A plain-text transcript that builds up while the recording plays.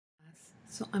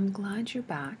So I'm glad you're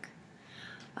back,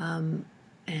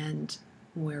 and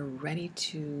we're ready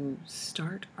to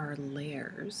start our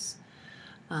layers.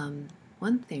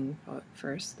 One thing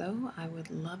first though, I would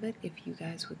love it if you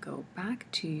guys would go back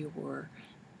to your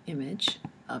image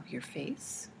of your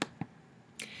face,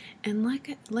 and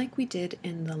like we did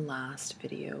in the last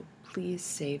video, please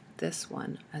save this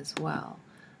one as well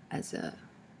as a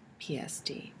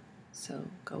PSD. So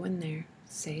go in there,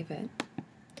 save it.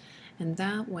 And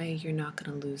that way you're not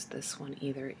going to lose this one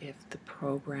either if the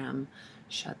program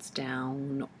shuts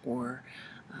down or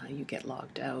you get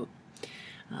logged out.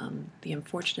 The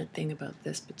unfortunate thing about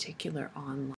this particular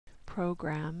online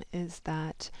program is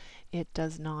that it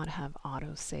does not have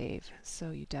autosave,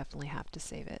 so you definitely have to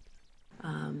save it.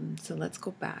 So let's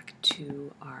go back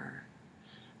to our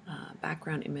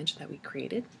background image that we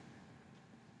created.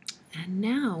 And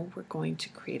now we're going to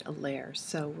create a layer.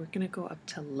 So we're going to go up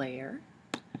to Layer,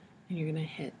 and you're going to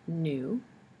hit New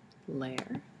Layer.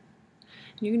 And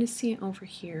you're going to see over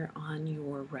here on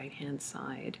your right hand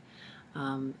side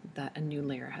that a new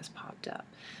layer has popped up.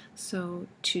 So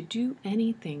to do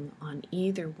anything on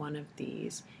either one of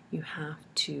these, you have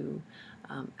to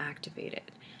activate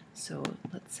it. So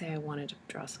let's say I wanted to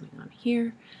draw something on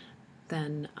here,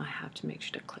 then I have to make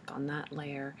sure to click on that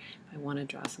layer. If I want to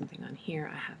draw something on here,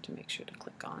 I have to make sure to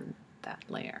click on that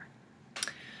layer.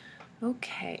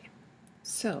 Okay,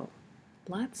 so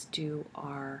let's do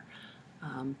our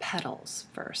petals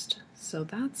first. So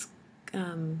that's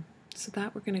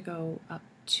that we're going to go up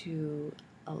to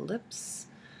ellipse,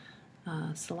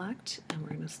 select, and we're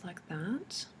going to select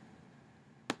that.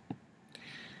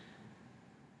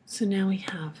 So now we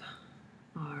have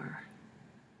our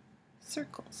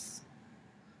circles.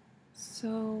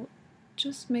 So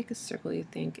just make a circle you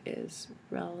think is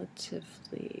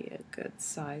relatively a good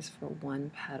size for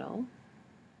one petal.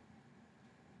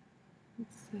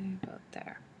 Let's say about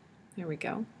there. There we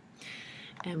go.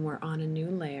 And we're on a new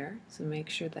layer, so make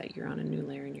sure that you're on a new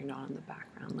layer and you're not on the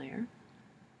background layer.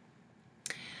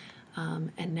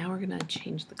 And now we're going to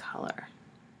change the color.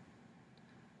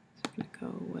 So we're going to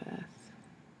go with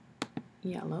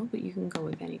yellow, but you can go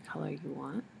with any color you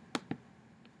want.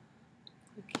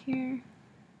 Click here.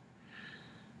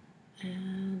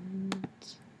 And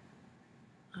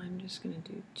I'm just going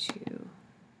to do 2,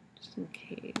 just in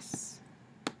case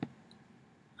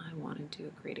I want to do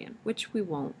a gradient, which we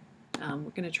won't.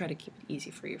 We're going to try to keep it easy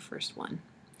for your first one,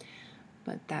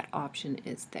 but that option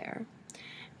is there.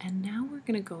 And now we're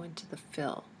going to go into the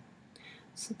fill.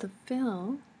 So the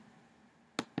fill,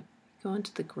 go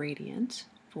into the gradient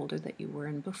folder that you were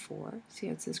in before. See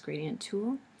how it says gradient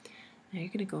tool? Now you're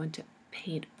going to go into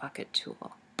paint bucket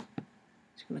tool.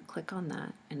 So you're going to click on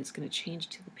that, and it's going to change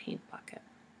to the paint bucket.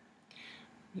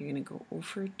 You're going to go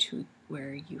over to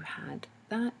where you had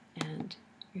that, and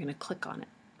you're going to click on it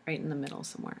right in the middle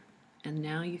somewhere. And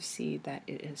now you see that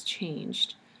it has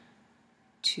changed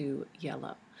to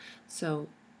yellow. So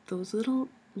those little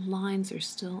lines are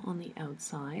still on the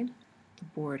outside, the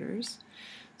borders,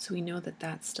 so we know that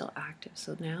that's still active.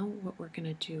 So now what we're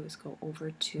going to do is go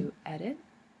over to Edit,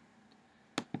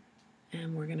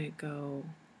 and we're going to go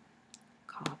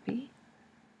Copy,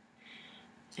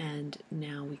 and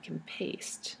now we can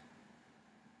paste.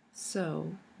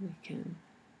 So we can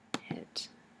hit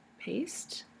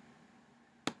Paste.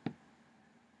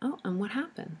 Oh, and what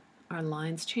happened? Our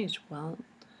lines changed. Well,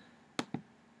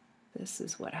 this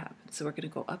is what happened. So we're going to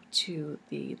go up to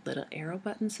the little arrow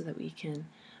button so that we can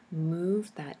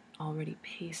move that already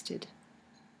pasted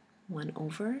one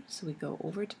over. So we go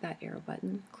over to that arrow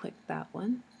button, click that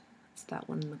one. That's that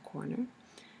one in the corner.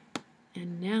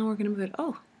 And now we're going to move it.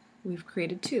 Oh, we've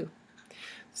created 2.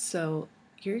 So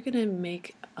you're going to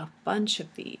make a bunch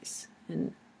of these.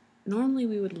 And normally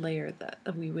we would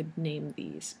we would name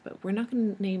these, but we're not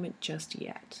going to name it just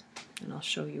yet, and I'll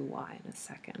show you why in a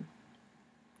second.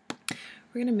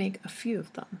 We're going to make a few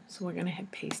of them, so we're going to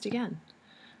hit paste again.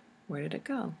 Where did it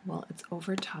go? Well, it's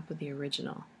over top of the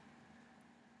original.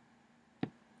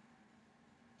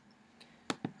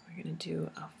 We're going to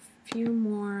do a few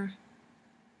more,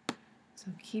 so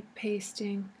keep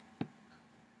pasting,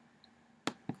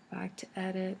 go back to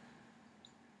edit.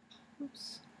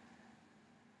 Oops.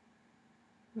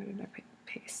 Where did I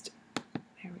paste it?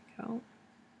 There we go.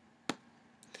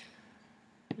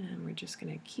 And we're just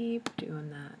going to keep doing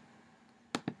that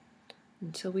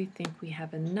until we think we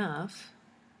have enough.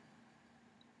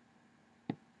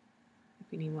 If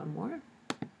we need one more.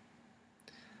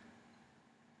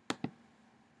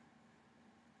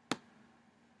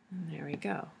 And there we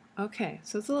go. Okay,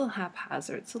 so it's a little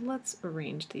haphazard, so let's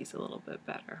arrange these a little bit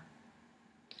better.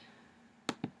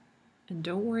 And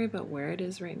don't worry about where it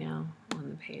is right now on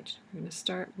the page. We're going to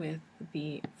start with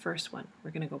the first one.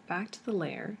 We're going to go back to the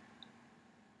layer,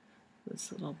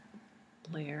 this little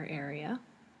layer area.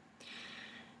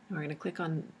 And we're going to click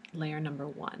on layer number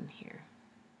 1 here.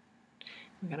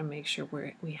 We're going to make sure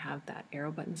we have that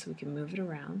arrow button so we can move it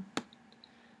around.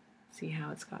 See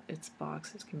how it's got its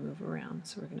boxes can move around.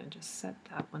 So we're going to just set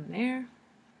that one there.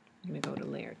 I'm going to go to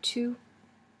layer 2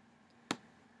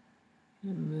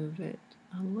 and move it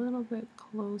a little bit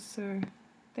closer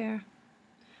there.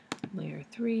 Layer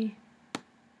 3,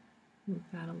 move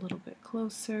that a little bit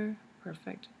closer.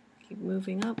 Perfect. Keep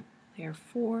moving up. Layer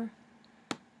 4,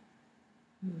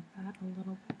 move that a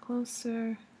little bit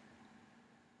closer.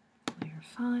 Layer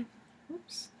 5,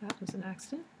 oops, that was an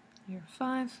accident. Layer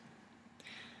 5.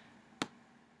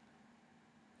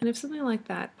 And if something like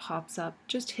that pops up,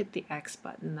 just hit the X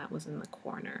button that was in the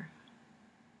corner.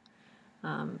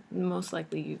 Most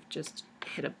likely you've just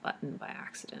hit a button by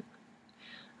accident.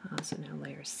 So now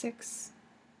layer 6.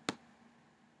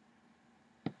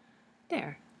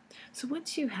 There. So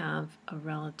once you have a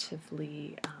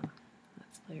relatively,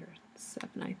 that's layer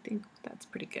 7, I think that's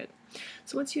pretty good.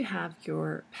 So once you have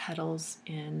your petals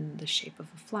in the shape of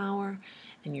a flower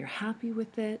and you're happy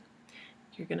with it,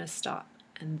 you're going to stop.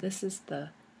 And this is the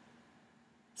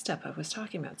step I was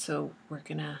talking about. So we're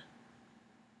gonna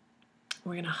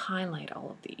highlight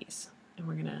all of these and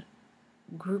we're gonna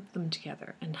group them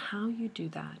together. And how you do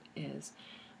that is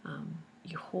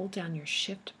you hold down your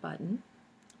shift button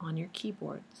on your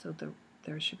keyboard. So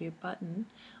there should be a button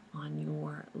on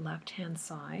your left hand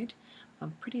side, a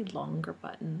pretty longer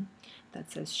button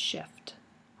that says shift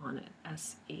on it,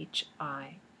 SHIFT.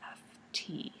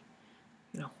 You're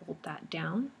gonna hold that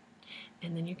down.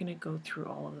 And then you're going to go through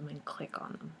all of them and click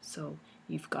on them. So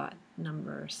you've got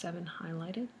number 7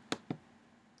 highlighted.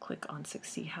 Click on 6.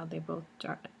 See how they both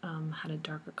had a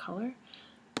darker color?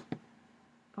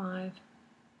 5,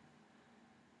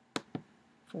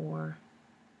 4,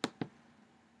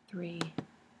 3,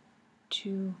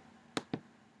 2,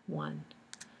 1.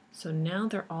 So now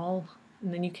they're all,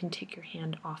 and then you can take your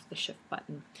hand off the shift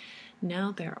button.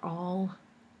 Now they're all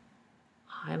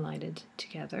highlighted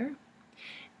together.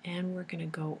 And we're going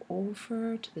to go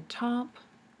over to the top.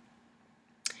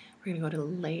 We're going to go to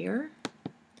layer,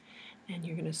 and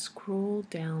you're going to scroll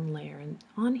down layer. And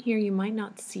on here, you might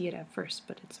not see it at first,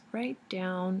 but it's right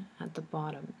down at the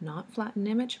bottom. Not flatten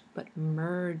image, but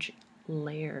merge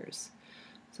layers.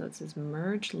 So it says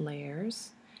merge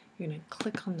layers. You're going to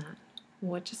click on that.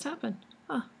 What just happened?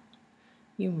 Ah,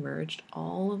 you merged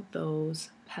all of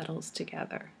those petals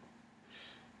together.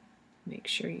 Make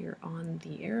sure you're on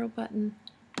the arrow button.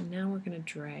 And now we're going to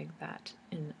drag that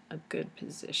in a good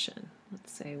position.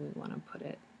 Let's say we want to put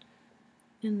it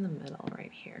in the middle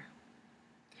right here.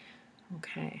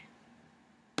 Okay.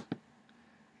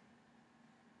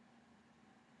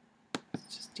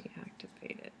 Let's just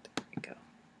deactivate it. There we go.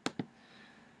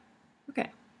 Okay.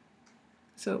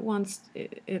 So it wants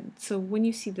so when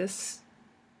you see this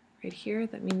right here,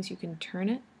 that means you can turn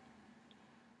it.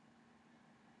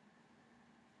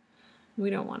 We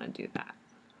don't want to do that.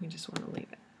 We just want to leave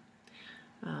it.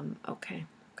 Okay,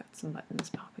 I've got some buttons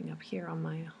popping up here on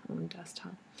my own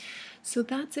desktop. So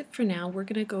that's it for now. We're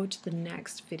going to go to the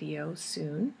next video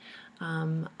soon.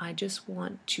 I just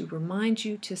want to remind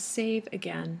you to save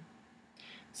again.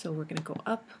 So we're going to go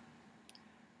up.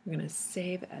 We're going to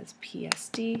save as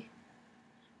PSD,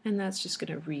 and that's just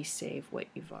going to resave what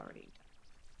you've already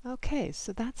done. Okay,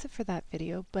 so that's it for that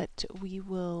video, but we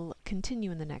will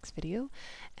continue in the next video.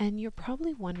 And you're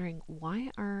probably wondering,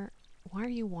 why are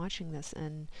you watching this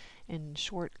in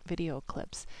short video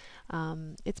clips?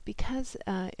 It's because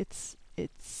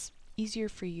it's easier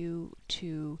for you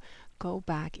to go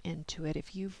back into it.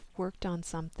 If you've worked on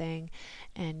something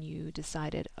and you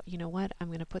decided, you know what, I'm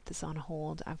going to put this on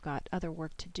hold, I've got other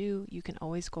work to do, you can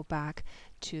always go back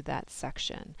to that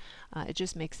section. It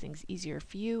just makes things easier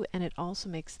for you, and it also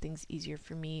makes things easier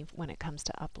for me when it comes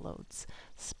to uploads,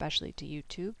 especially to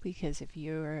YouTube, because if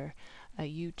you're a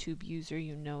YouTube user,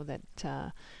 you know that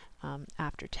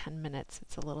after 10 minutes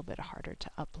it's a little bit harder to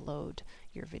upload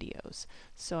your videos.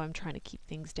 So I'm trying to keep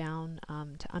things down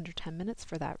to under 10 minutes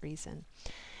for that reason.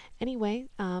 Anyway,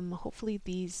 hopefully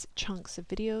these chunks of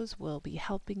videos will be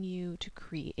helping you to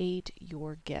create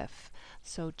your GIF.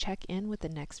 So check in with the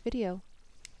next video.